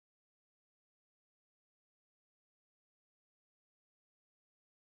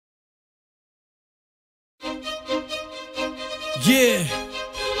Yeah,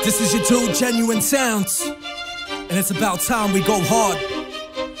 this is your dude, Genuine Soundz, and it's about time we go hard.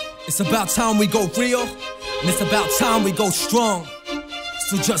 It's about time we go real, and it's about time we go strong.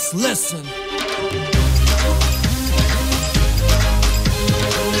 So just listen.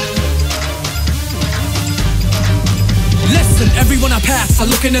 Listen, everyone I pass, I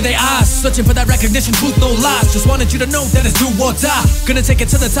look into their eyes, searching for that recognition, truth, no lies. Just wanted you to know that it's do or die. Gonna take it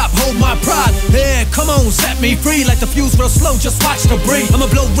to the top, hold my pride. Yeah, come on, set me free. Like the fuse real slow, just watch the breathe. I'ma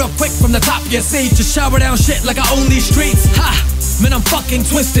blow real quick from the top, you see. Just shower down shit like I own these streets. Ha! Man, I'm fucking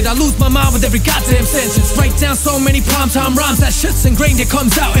twisted. I lose my mind with every goddamn sentence. Write down so many primetime rhymes, that shit's ingrained, it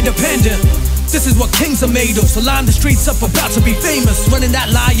comes out independent. This is what kings are made of, so line the streets up, about to be famous. Running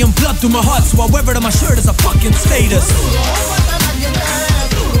that lion blood through my heart, so I wear it on my shirt as a fucking status.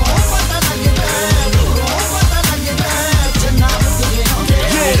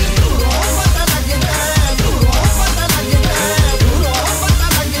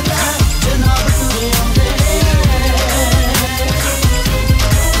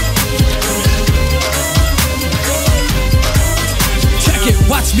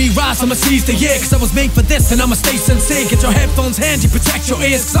 Watch me rise, I'ma seize the year, cause I was made for this and I'ma stay sincere. Get your headphones handy, protect your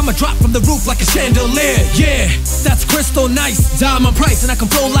ears, cause I'ma drop from the roof like a chandelier. Yeah, that's crystal nice, diamond price, and I can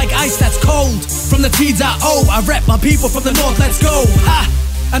flow like ice that's cold. From the T.O, I rep my people from the north, let's go. Ha!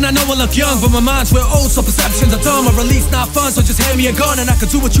 And I know I look young, but my mind's real old, so perceptions are dumb. A release not fun, so just hand me a gun and I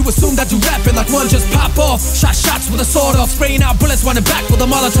can do what you assumed I do, rapping like one. Just pop off, shots with a sword off, spraying out bullets, running back with a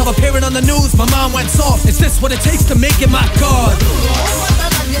Molotov. Appearing on the news, my mind went soft. Is this what it takes to make it my God?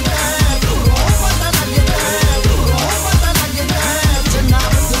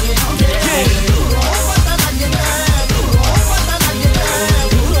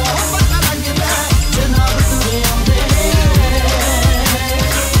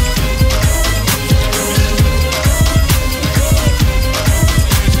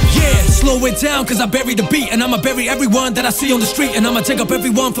 Slow it down, cause I bury the beat, and I'ma bury everyone that I see on the street, and I'ma take up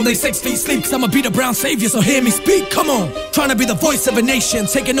everyone from their 6 feet sleep, cause I'ma be the brown savior, so hear me speak. Come on, trying to be the voice of a nation,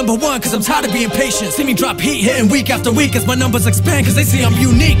 taking number one, cause I'm tired of being patient. See me drop heat, hitting week after week as my numbers expand, cause they see I'm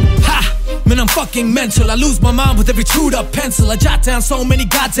unique. Ha! Man, I'm fucking mental. I lose my mind with every chewed up pencil. I jot down so many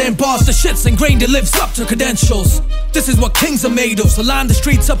goddamn bars, the shit's ingrained, it lives up to credentials. This is what kings are made of, so line the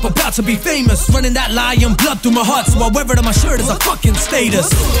streets up, about to be famous. Running that lion blood through my heart, so I wear it on my shirt as a fucking status.